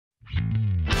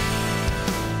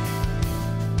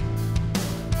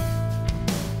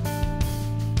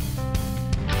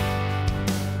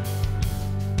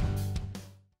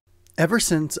Ever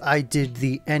since I did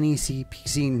the NEC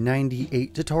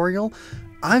PC98 tutorial,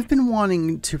 I've been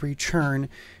wanting to return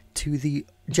to the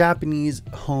Japanese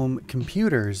home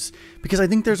computers because I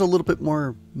think there's a little bit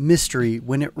more mystery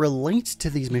when it relates to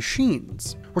these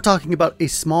machines. We're talking about a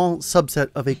small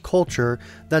subset of a culture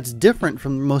that's different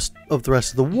from most of the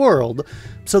rest of the world,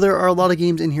 so there are a lot of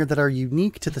games in here that are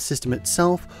unique to the system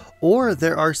itself, or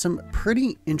there are some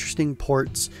pretty interesting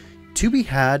ports to be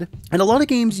had, and a lot of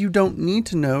games you don't need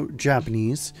to know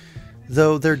Japanese,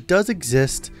 though there does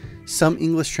exist some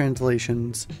English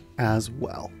translations as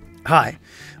well. Hi,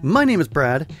 my name is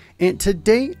Brad, and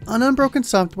today on Unbroken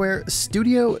Software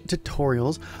Studio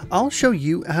Tutorials, I'll show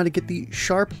you how to get the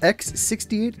Sharp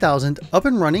X68000 up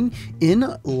and running in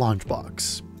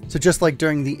LaunchBox. So just like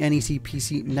during the NEC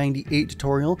PC98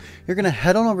 tutorial, you're going to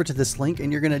head on over to this link and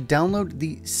you're going to download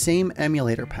the same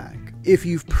emulator pack. If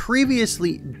you've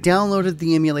previously downloaded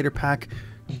the emulator pack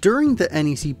during the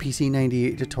NEC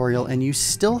PC98 tutorial and you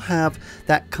still have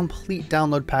that complete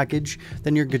download package,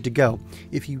 then you're good to go.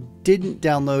 If you didn't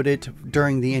download it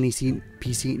during the NEC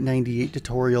PC98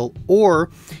 tutorial, or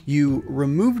you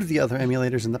removed the other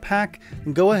emulators in the pack,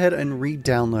 then go ahead and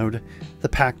re-download the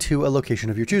pack to a location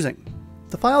of your choosing.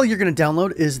 The file you're going to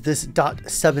download is this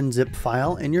 .7-zip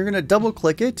file, and you're going to double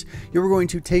click it. You're going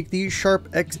to take the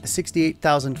Sharp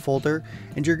X68000 folder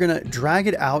and you're going to drag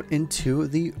it out into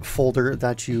the folder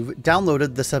that you've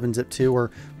downloaded the 7-zip to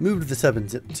or moved the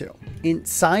 7-zip to.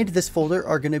 Inside this folder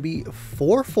are going to be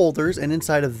 4 folders, and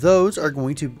inside of those are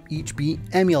going to each be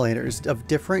emulators of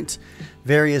different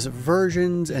various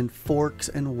versions and forks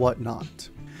and whatnot.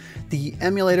 The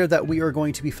emulator that we are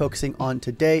going to be focusing on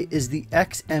today is the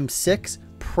XM6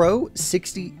 Pro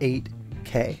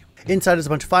 68K. Inside is a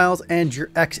bunch of files and your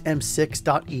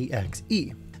xm6.exe.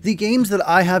 The games that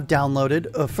I have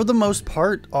downloaded for the most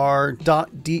part are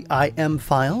 .dim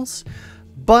files,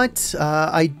 but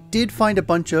I did find a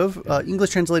bunch of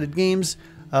English translated games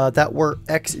that were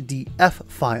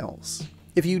XDF files.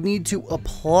 If you need to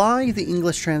apply the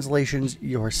English translations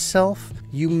yourself,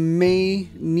 you may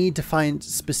need to find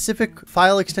specific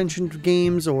file extension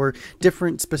games or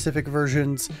different specific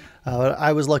versions.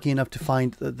 I was lucky enough to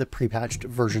find the pre-patched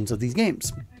versions of these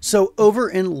games. So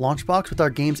over in LaunchBox with our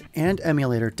games and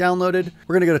emulator downloaded,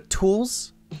 we're going to go to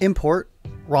Tools, Import,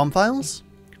 ROM Files.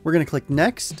 We're going to click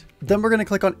Next. Then we're going to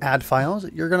click on Add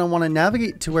Files. You're going to want to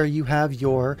navigate to where you have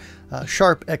your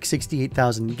Sharp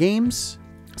X68000 games.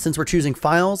 Since we're choosing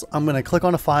files, I'm going to click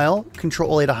on a file,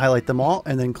 Control-A to highlight them all,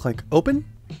 and then click Open.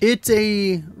 It's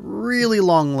a really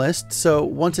long list, so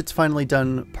once it's finally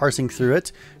done parsing through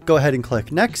it, go ahead and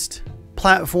click Next.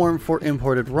 Platform for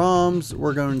imported ROMs,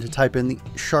 we're going to type in the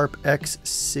Sharp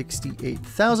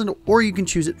X68000, or you can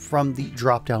choose it from the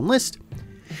drop-down list.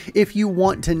 If you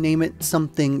want to name it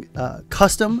something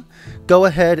custom, go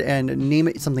ahead and name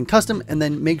it something custom, and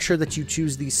then make sure that you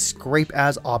choose the Scrape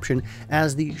As option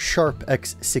as the Sharp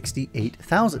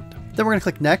X68000. Then we're going to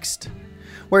click Next.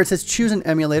 Where it says choose an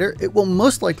emulator, it will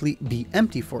most likely be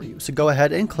empty for you. So go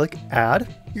ahead and click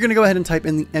Add. You're going to go ahead and type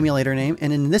in the emulator name,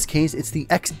 and in this case, it's the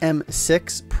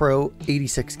XM6 Pro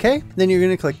 86K. Then you're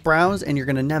going to click Browse, and you're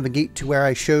going to navigate to where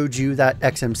I showed you that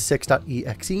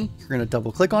xm6.exe. You're going to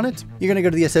double click on it. You're going to go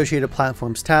to the Associated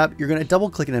Platforms tab. You're going to double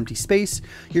click an empty space.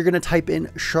 You're going to type in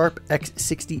Sharp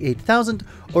X68000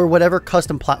 or whatever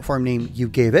custom platform name you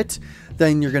gave it.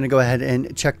 Then you're going to go ahead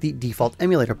and check the default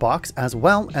emulator box as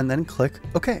well, and then click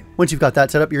OK. Once you've got that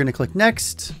set up, you're going to click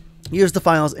Next. Use the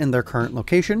files in their current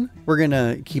location. We're going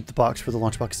to keep the box for the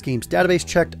LaunchBox Games database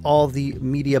checked, all the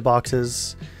media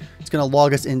boxes. It's going to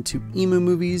log us into Emu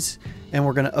Movies, and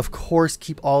we're going to, of course,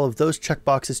 keep all of those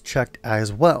checkboxes checked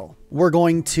as well. We're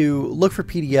going to look for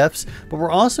PDFs, but we're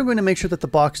also going to make sure that the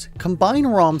box combine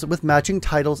ROMs with matching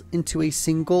titles into a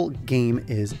single game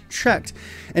is checked.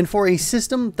 And for a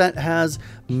system that has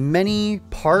many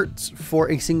parts for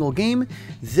a single game,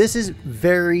 this is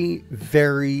very,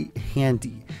 very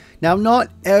handy. Now, not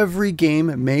every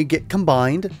game may get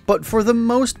combined, but for the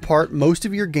most part, most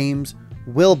of your games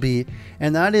will be,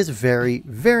 and that is very,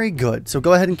 very good. So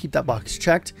go ahead and keep that box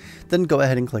checked, then go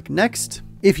ahead and click Next.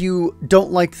 If you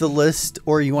don't like the list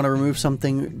or you want to remove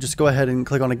something, just go ahead and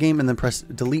click on a game and then press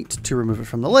Delete to remove it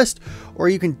from the list, or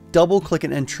you can double click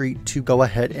an entry to go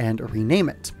ahead and rename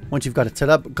it. Once you've got it set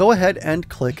up, go ahead and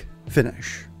click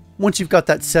Finish. Once you've got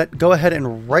that set, go ahead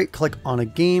and right click on a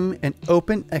game and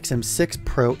open XM6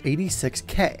 Pro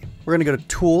 86K. We're going to go to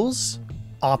Tools,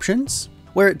 Options.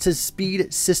 where it says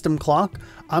speed system clock,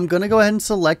 I'm going to go ahead and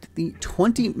select the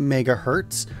 20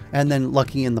 megahertz and then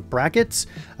lucky in the brackets.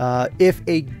 If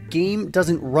a game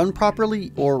doesn't run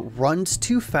properly or runs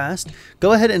too fast,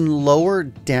 go ahead and lower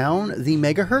down the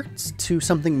megahertz to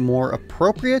something more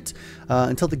appropriate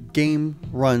until the game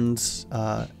runs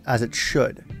as it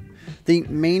should. The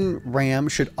main RAM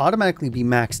should automatically be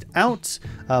maxed out,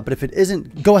 but if it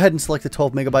isn't, go ahead and select the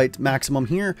 12 megabyte maximum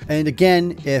here. And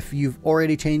again, if you've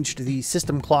already changed the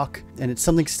system clock and it's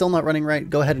something still not running right,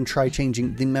 go ahead and try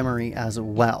changing the memory as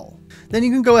well. Then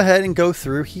you can go ahead and go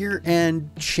through here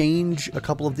and change a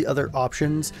couple of the other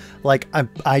options. Like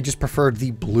I just preferred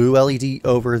the blue LED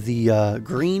over the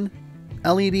green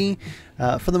LED.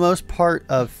 For the most part,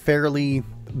 fairly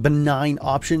benign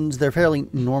options. They're fairly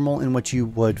normal in what you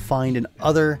would find in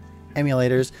other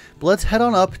emulators. But let's head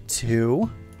on up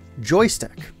to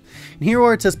joystick. And here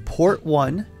where it says port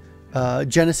 1,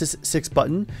 Genesis 6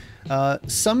 button.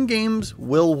 Some games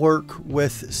will work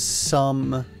with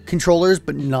some controllers,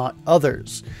 but not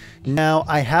others. Now,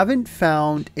 I haven't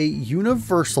found a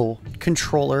universal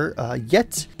controller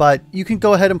yet, but you can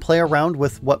go ahead and play around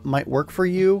with what might work for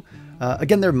you.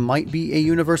 Again, there might be a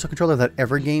universal controller that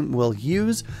every game will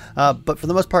use, but for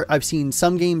the most part, I've seen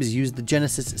some games use the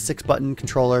Genesis 6-button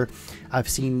controller. I've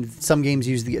seen some games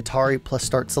use the Atari plus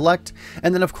Start Select,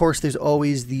 and then of course there's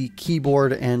always the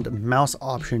keyboard and mouse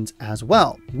options as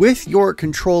well. With your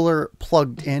controller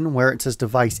plugged in where it says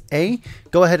device A,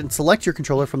 go ahead and select your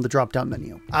controller from the drop-down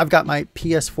menu. I've got my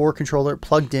PS4 controller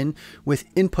plugged in with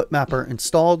Input Mapper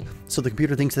installed, so the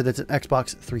computer thinks that it's an Xbox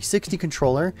 360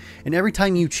 controller, and every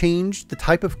time you change the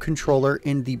type of controller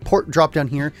in the port drop down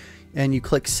here and you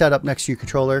click setup next to your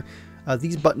controller,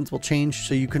 these buttons will change,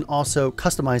 so you can also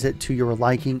customize it to your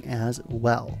liking as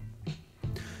well.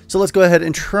 So let's go ahead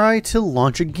and try to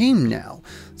launch a game now.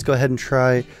 Let's go ahead and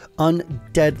try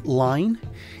Undead Line,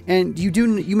 and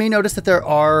you may notice that there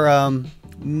are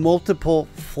multiple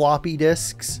floppy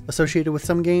disks associated with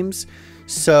some games,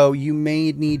 so you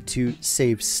may need to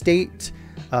save state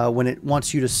when it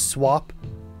wants you to swap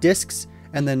disks,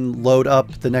 and then load up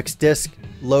the next disk,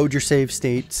 load your save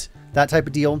states, that type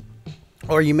of deal.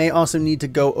 Or you may also need to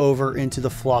go over into the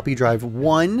floppy drive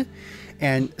 1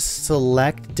 and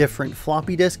select different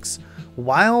floppy disks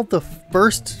while the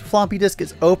first floppy disk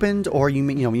is opened, or you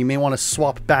may want to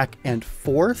swap back and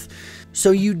forth.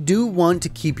 So you do want to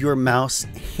keep your mouse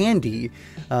handy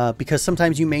because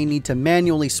sometimes you may need to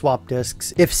manually swap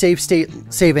disks if save state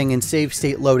saving and save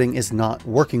state loading is not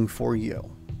working for you.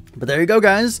 But there you go,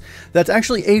 guys. That's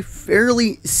actually a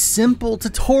fairly simple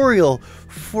tutorial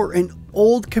for an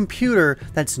old computer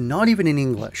that's not even in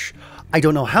English. I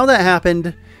don't know how that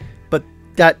happened, but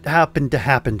that happened to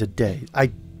happen today.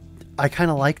 I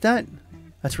kind of like that.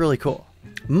 That's really cool.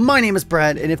 My name is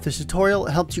Brad, and if this tutorial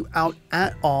helped you out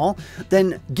at all,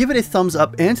 then give it a thumbs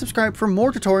up and subscribe for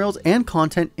more tutorials and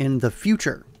content in the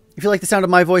future. If you like the sound of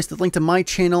my voice, the link to my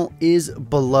channel is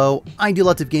below. I do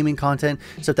lots of gaming content,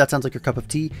 so if that sounds like your cup of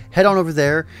tea, head on over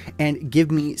there and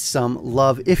give me some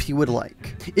love if you would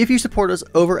like. If you support us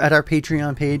over at our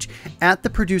Patreon page at the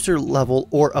producer level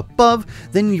or above,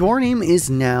 then your name is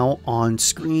now on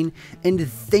screen, and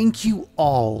thank you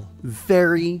all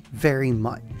very, very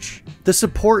much. The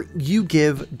support you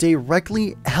give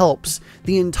directly helps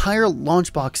the entire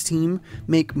LaunchBox team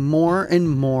make more and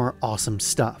more awesome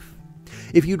stuff.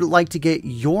 If you'd like to get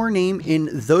your name in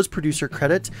those producer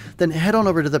credits, then head on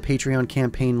over to the Patreon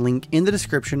campaign link in the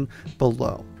description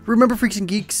below. Remember, freaks and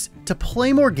geeks, to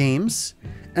play more games,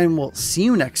 and we'll see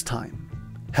you next time.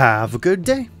 Have a good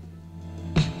day.